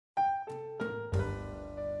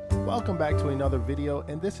Welcome back to another video,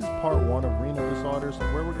 and this is part 1 of renal disorders,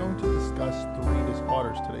 where we're going to discuss 3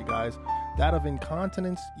 disorders today, guys. That of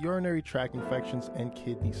incontinence, urinary tract infections, and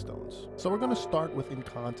kidney stones. So we're going to start with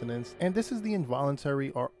incontinence, and this is the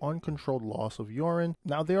involuntary or uncontrolled loss of urine.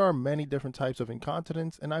 Now there are many different types of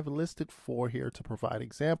incontinence, and I've listed 4 here to provide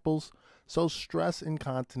examples. So stress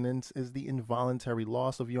incontinence is the involuntary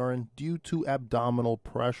loss of urine due to abdominal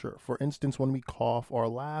pressure. For instance, when we cough or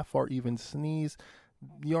laugh or even sneeze,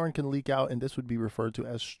 urine can leak out, and this would be referred to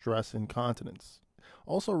as stress incontinence.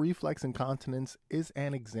 Also, reflex incontinence is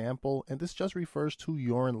an example, and this just refers to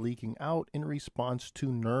urine leaking out in response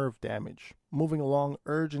to nerve damage. Moving along,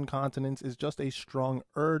 urge incontinence is just a strong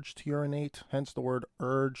urge to urinate, hence the word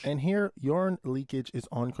urge, and here urine leakage is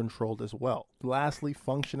uncontrolled as well. Lastly,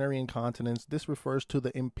 functionary incontinence. This refers to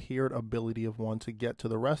the impaired ability of one to get to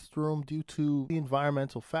the restroom due to the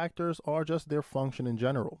environmental factors or just their function in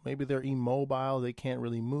general. Maybe they're immobile, they can't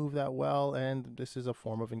really move that well, and this is a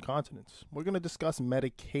form of incontinence. We're going to discuss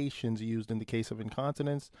medications used in the case of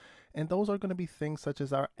incontinence, and those are going to be things such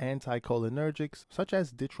as our anticholinergics, such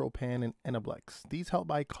as ditropan and Enablex. These help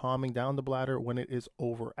by calming down the bladder when it is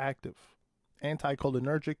overactive.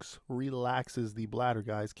 Anticholinergics relaxes the bladder,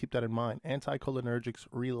 guys. Keep that in mind. Anticholinergics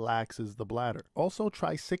relaxes the bladder. Also,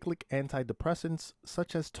 tricyclic antidepressants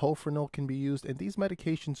such as tofranil can be used, and these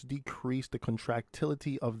medications decrease the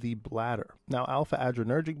contractility of the bladder. Now,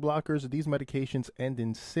 alpha-adrenergic blockers, these medications end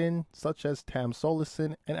in syn, such as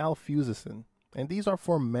tamsulosin and alfuzosin. And these are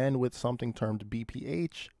for men with something termed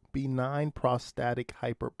BPH, benign prostatic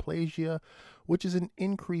hyperplasia, which is an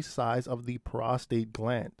increased size of the prostate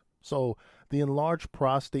gland. So the enlarged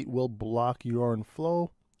prostate will block urine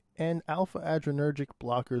flow, and alpha-adrenergic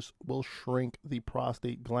blockers will shrink the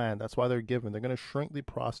prostate gland. That's why they're given. They're going to shrink the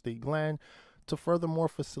prostate gland to furthermore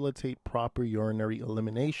facilitate proper urinary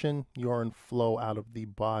elimination, urine flow out of the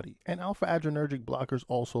body. And alpha-adrenergic blockers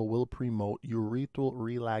also will promote urethral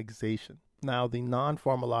relaxation. Now, the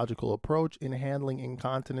non-pharmacological approach in handling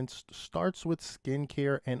incontinence starts with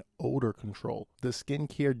skincare and odor control. The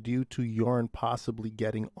skincare due to urine possibly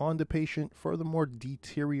getting on the patient, furthermore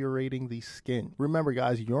deteriorating the skin. Remember,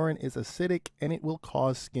 guys, urine is acidic and it will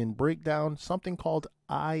cause skin breakdown, something called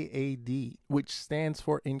IAD, which stands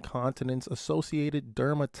for incontinence-associated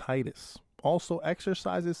dermatitis. Also,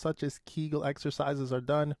 exercises such as Kegel exercises are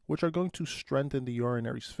done, which are going to strengthen the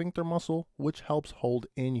urinary sphincter muscle, which helps hold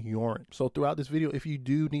in urine. So throughout this video, if you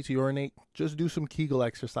do need to urinate, just do some Kegel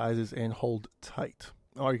exercises and hold tight.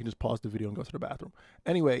 Or you can just pause the video and go to the bathroom.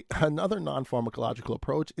 Anyway, another non-pharmacological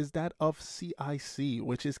approach is that of CIC,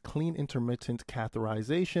 which is clean intermittent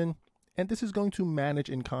catheterization. And this is going to manage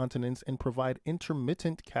incontinence and provide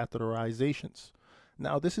intermittent catheterizations.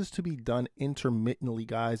 Now, this is to be done intermittently,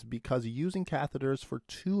 guys, because using catheters for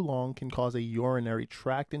too long can cause a urinary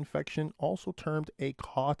tract infection, also termed a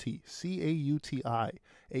CAUTI, C-A-U-T-I,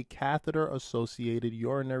 a catheter-associated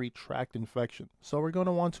urinary tract infection. So we're going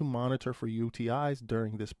to want to monitor for UTIs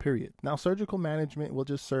during this period. Now, surgical management will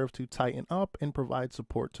just serve to tighten up and provide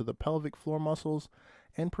support to the pelvic floor muscles,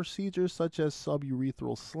 and procedures such as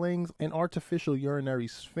suburethral slings and artificial urinary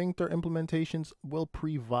sphincter implementations will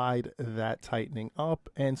provide that tightening up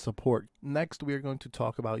and support. Next, we are going to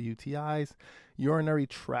talk about UTIs, urinary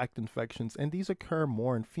tract infections, and these occur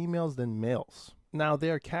more in females than males. Now, they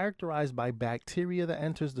are characterized by bacteria that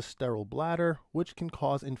enters the sterile bladder, which can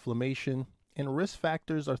cause inflammation, and risk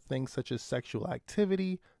factors are things such as sexual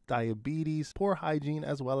activity, diabetes, poor hygiene,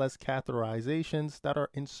 as well as catheterizations that are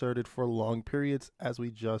inserted for long periods, as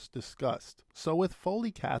we just discussed. So with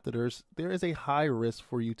Foley catheters, there is a high risk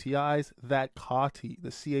for UTIs, that CAUTI, the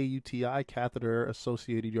CAUTI,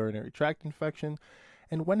 catheter-associated urinary tract infection.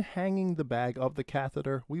 And when hanging the bag of the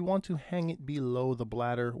catheter, we want to hang it below the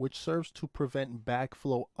bladder, which serves to prevent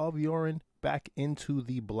backflow of urine back into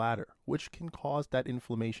the bladder, which can cause that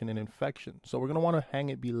inflammation and infection. So we're going to want to hang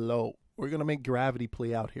it below. We're going to make gravity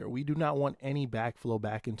play out here. We do not want any backflow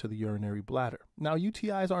back into the urinary bladder. Now,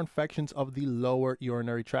 UTIs are infections of the lower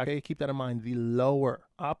urinary tract. Okay, keep that in mind, the lower.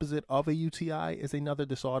 Opposite of a UTI is another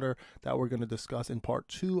disorder that we're going to discuss in part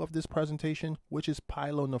 2 of this presentation, which is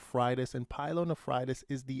pyelonephritis, and pyelonephritis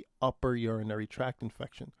is the upper urinary tract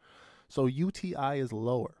infection. So UTI is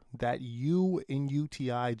lower. That U in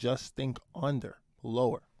UTI, just think under,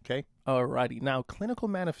 lower, okay? Alrighty, now clinical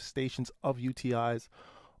manifestations of UTIs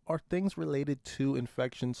are things related to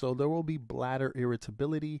infection. So there will be bladder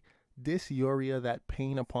irritability, dysuria, that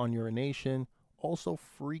pain upon urination. Also,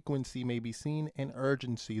 frequency may be seen, and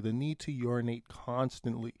urgency, the need to urinate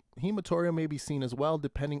constantly. Hematuria may be seen as well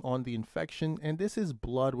depending on the infection, and this is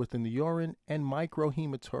blood within the urine, and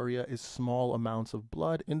microhematuria is small amounts of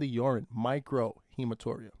blood in the urine,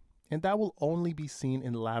 microhematuria. And that will only be seen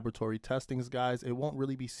in laboratory testings, guys. It won't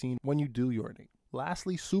really be seen when you do urinate.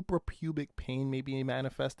 Lastly, suprapubic pain may be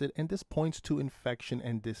manifested, and this points to infection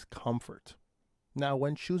and discomfort. Now,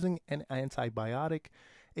 when choosing an antibiotic,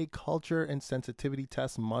 a culture and sensitivity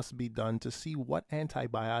test must be done to see what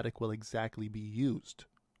antibiotic will exactly be used.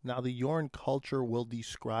 Now, the urine culture will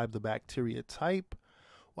describe the bacteria type,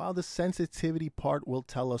 while the sensitivity part will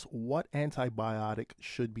tell us what antibiotic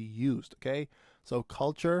should be used, okay? So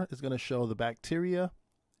culture is going to show the bacteria,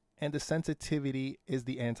 and the sensitivity is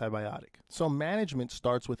the antibiotic. So management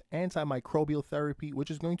starts with antimicrobial therapy, which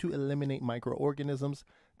is going to eliminate microorganisms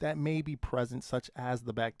that may be present, such as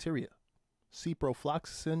the bacteria.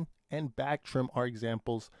 Ciprofloxacin and Bactrim are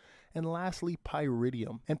examples. And lastly,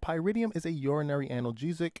 pyridium. And pyridium is a urinary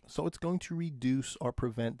analgesic, so it's going to reduce or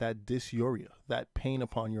prevent that dysuria, that pain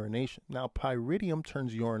upon urination. Now, pyridium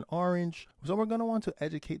turns urine orange, so we're going to want to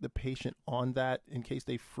educate the patient on that in case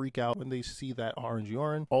they freak out when they see that orange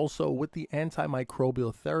urine. Also, with the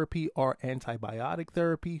antimicrobial therapy or antibiotic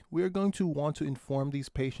therapy, we are going to want to inform these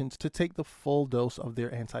patients to take the full dose of their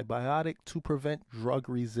antibiotic to prevent drug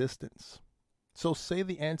resistance. So say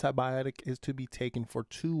the antibiotic is to be taken for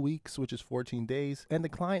 2 weeks, which is 14 days, and the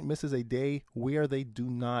client misses a day where they do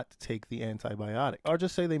not take the antibiotic, or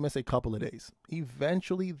just say they miss a couple of days.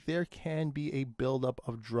 Eventually, there can be a buildup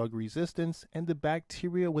of drug resistance, and the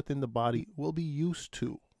bacteria within the body will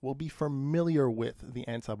be familiar with the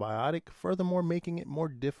antibiotic, furthermore making it more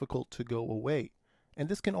difficult to go away. And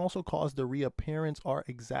this can also cause the reappearance or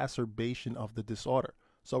exacerbation of the disorder.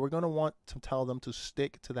 So we're going to want to tell them to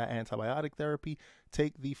stick to that antibiotic therapy,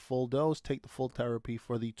 take the full dose, take the full therapy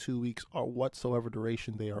for the 2 weeks or whatsoever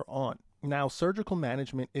duration they are on. Now, surgical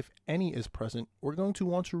management, if any is present, we're going to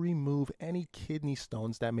want to remove any kidney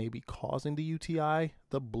stones that may be causing the UTI,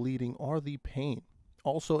 the bleeding, or the pain.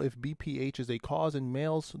 Also, if BPH is a cause in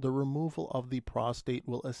males, the removal of the prostate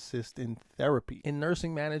will assist in therapy. In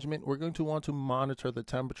nursing management, we're going to want to monitor the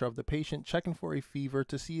temperature of the patient, checking for a fever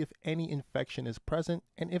to see if any infection is present.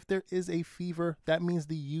 And if there is a fever, that means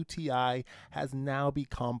the UTI has now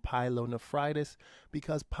become pyelonephritis,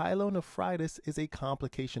 because pyelonephritis is a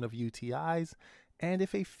complication of UTIs. And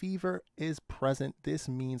if a fever is present, this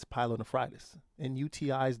means pyelonephritis. In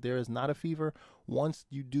UTIs, there is not a fever. Once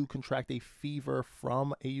you do contract a fever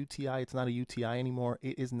from a UTI, it's not a UTI anymore.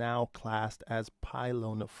 It is now classed as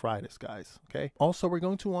pyelonephritis, guys, okay? Also, we're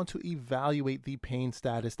going to want to evaluate the pain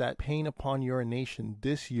status, that pain upon urination,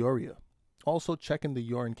 dysuria. Also, checking the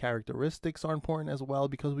urine characteristics are important as well,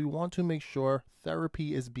 because we want to make sure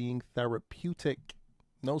therapy is being therapeutic.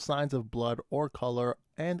 No signs of blood or color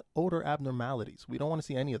and odor abnormalities. We don't want to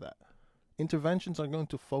see any of that. Interventions are going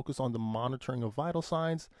to focus on the monitoring of vital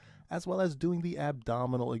signs, as well as doing the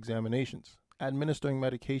abdominal examinations. Administering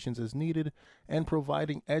medications as needed and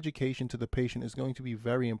providing education to the patient is going to be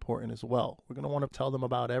very important as well. We're going to want to tell them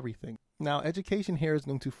about everything. Now, education here is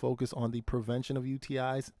going to focus on the prevention of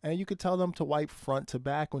UTIs, and you could tell them to wipe front to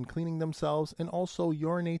back when cleaning themselves, and also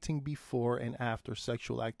urinating before and after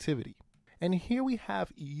sexual activity. And here we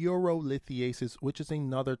have urolithiasis, which is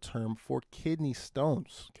another term for kidney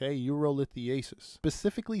stones, okay? Urolithiasis.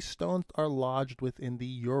 Specifically, stones are lodged within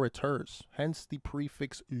the ureters, hence the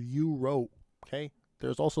prefix uro, okay?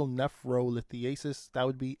 There's also nephrolithiasis, that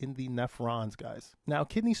would be in the nephrons, guys. Now,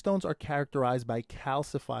 kidney stones are characterized by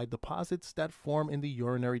calcified deposits that form in the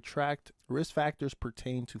urinary tract. Risk factors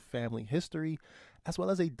pertain to family history, as well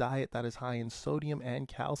as a diet that is high in sodium and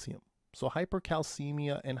calcium. So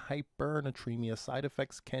hypercalcemia and hypernatremia side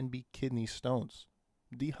effects can be kidney stones.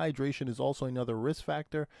 Dehydration is also another risk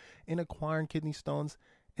factor in acquiring kidney stones,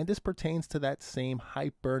 and this pertains to that same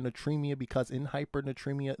hypernatremia, because in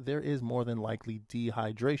hypernatremia there is more than likely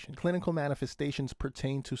dehydration. Clinical manifestations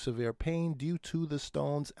pertain to severe pain due to the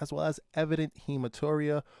stones, as well as evident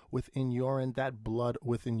hematuria within urine, that blood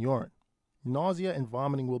within urine. Nausea and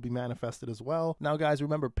vomiting will be manifested as well. Now, guys,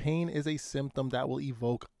 remember, pain is a symptom that will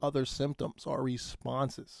evoke other symptoms or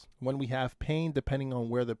responses. When we have pain, depending on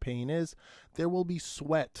where the pain is, there will be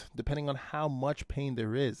sweat. Depending on how much pain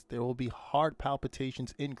there is, there will be heart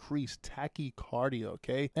palpitations, increased tachycardia,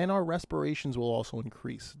 okay? And our respirations will also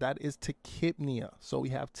increase. That is tachypnea. So we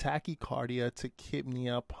have tachycardia,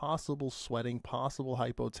 tachypnea, possible sweating, possible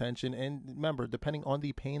hypotension. And remember, depending on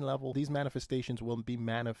the pain level, these manifestations will be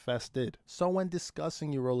manifested. So when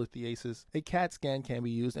discussing urolithiasis, a CAT scan can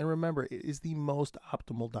be used, and remember, it is the most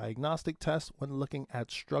optimal diagnostic test when looking at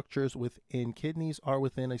structures within kidneys or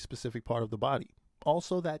within a specific part of the body.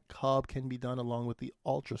 Also, that CUB can be done along with the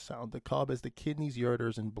ultrasound. The CUB is the kidneys,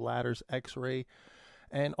 ureters, and bladders X-ray,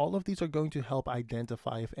 and all of these are going to help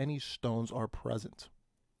identify if any stones are present.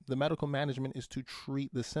 The medical management is to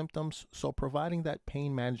treat the symptoms, so providing that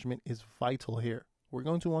pain management is vital here. We're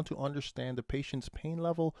going to want to understand the patient's pain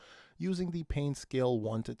level using the pain scale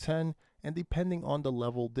 1 to 10, and depending on the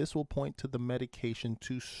level, this will point to the medication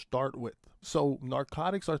to start with. So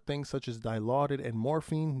narcotics are things such as Dilaudid and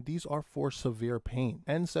morphine. These are for severe pain.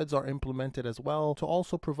 NSAIDs are implemented as well to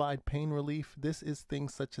also provide pain relief. This is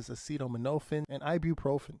things such as acetaminophen and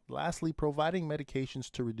ibuprofen. Lastly, providing medications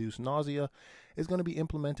to reduce nausea is going to be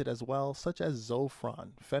implemented as well, such as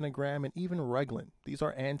Zofran, Phenergram, and even Reglan. These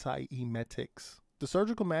are antiemetics. The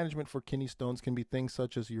surgical management for kidney stones can be things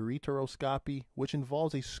such as ureteroscopy, which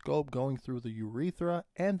involves a scope going through the urethra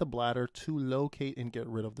and the bladder to locate and get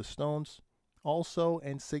rid of the stones. Also,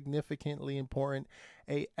 and significantly important,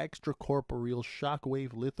 a extracorporeal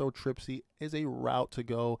shockwave lithotripsy is a route to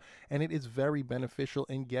go, and it is very beneficial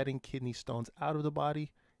in getting kidney stones out of the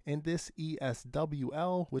body. In this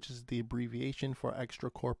ESWL, which is the abbreviation for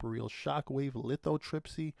extracorporeal shockwave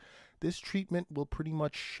lithotripsy, this treatment will pretty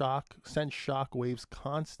much send shock waves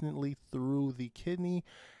constantly through the kidney,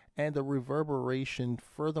 and the reverberation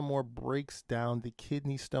furthermore breaks down the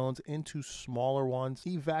kidney stones into smaller ones,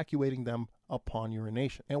 evacuating them upon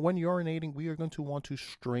urination. And when urinating, we are going to want to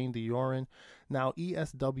strain the urine. Now,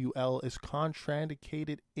 ESWL is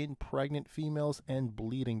contraindicated in pregnant females and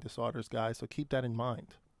bleeding disorders, guys, so keep that in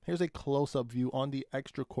mind. Here's a close-up view on the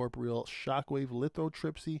extracorporeal shockwave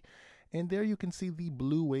lithotripsy, and there you can see the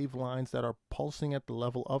blue wave lines that are pulsing at the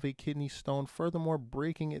level of a kidney stone, furthermore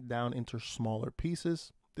breaking it down into smaller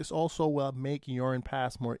pieces. This also will make urine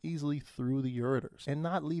pass more easily through the ureters and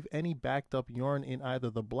not leave any backed up urine in either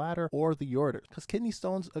the bladder or the ureters, because kidney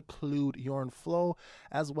stones occlude urine flow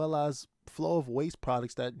as well as flow of waste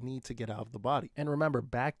products that need to get out of the body. And remember,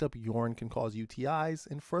 backed up urine can cause UTIs,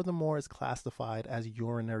 and furthermore is classified as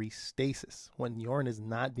urinary stasis. When urine is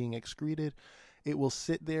not being excreted, it will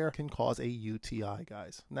sit there, can cause a UTI,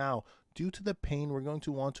 guys. Now, due to the pain, we're going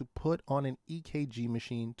to want to put on an EKG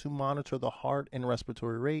machine to monitor the heart and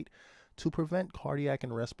respiratory rate to prevent cardiac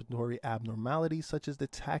and respiratory abnormalities such as the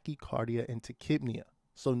tachycardia and tachypnea.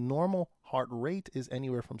 So normal heart rate is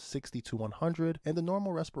anywhere from 60 to 100, and the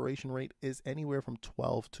normal respiration rate is anywhere from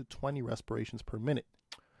 12 to 20 respirations per minute.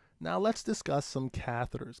 Now let's discuss some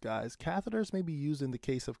catheters, guys. Catheters may be used in the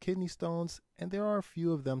case of kidney stones, and there are a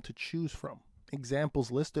few of them to choose from.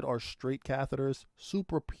 Examples listed are straight catheters,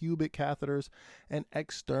 suprapubic catheters, and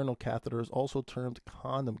external catheters, also termed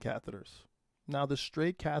condom catheters. Now, the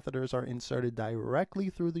straight catheters are inserted directly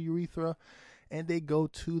through the urethra, and they go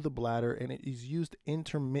to the bladder, and it is used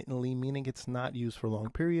intermittently, meaning it's not used for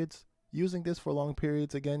long periods. Using this for long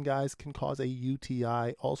periods, again, guys, can cause a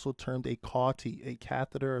UTI, also termed a CAUTI, a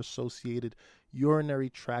catheter-associated urinary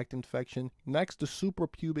tract infection. Next, the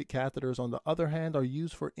suprapubic catheters, on the other hand, are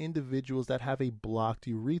used for individuals that have a blocked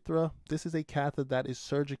urethra. This is a catheter that is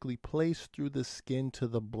surgically placed through the skin to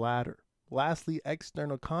the bladder. Lastly,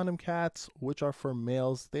 external condom cats, which are for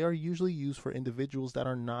males, they are usually used for individuals that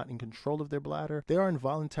are not in control of their bladder. They are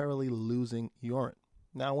involuntarily losing urine.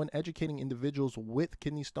 Now, when educating individuals with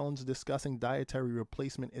kidney stones, discussing dietary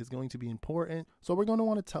replacement is going to be important. So we're going to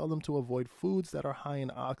want to tell them to avoid foods that are high in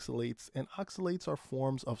oxalates, and oxalates are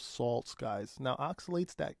forms of salts, guys. Now,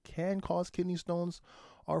 oxalates that can cause kidney stones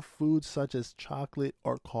are foods such as chocolate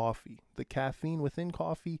or coffee. The caffeine within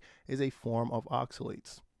coffee is a form of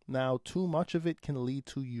oxalates. Now, too much of it can lead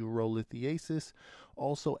to urolithiasis.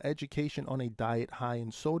 Also, education on a diet high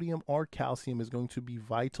in sodium or calcium is going to be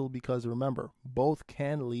vital, because remember, both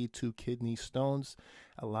can lead to kidney stones.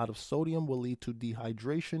 A lot of sodium will lead to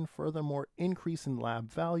dehydration, furthermore, increase in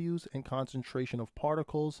lab values and concentration of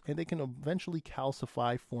particles, and they can eventually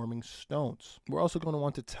calcify, forming stones. We're also going to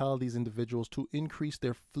want to tell these individuals to increase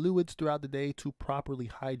their fluids throughout the day to properly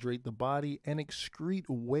hydrate the body and excrete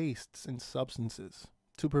wastes and substances.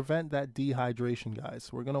 To prevent that dehydration, guys,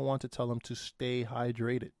 we're going to want to tell them to stay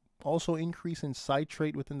hydrated. Also, increase in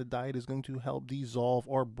citrate within the diet is going to help dissolve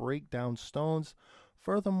or break down stones,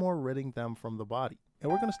 furthermore ridding them from the body.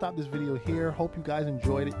 And we're going to stop this video here. Hope you guys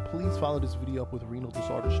enjoyed it. Please follow this video up with renal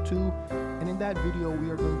disorders too. And in that video,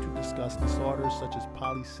 we are going to discuss disorders such as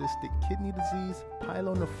polycystic kidney disease,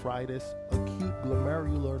 pyelonephritis, acute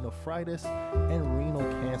glomerular nephritis, and renal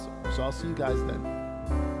cancer. So I'll see you guys then.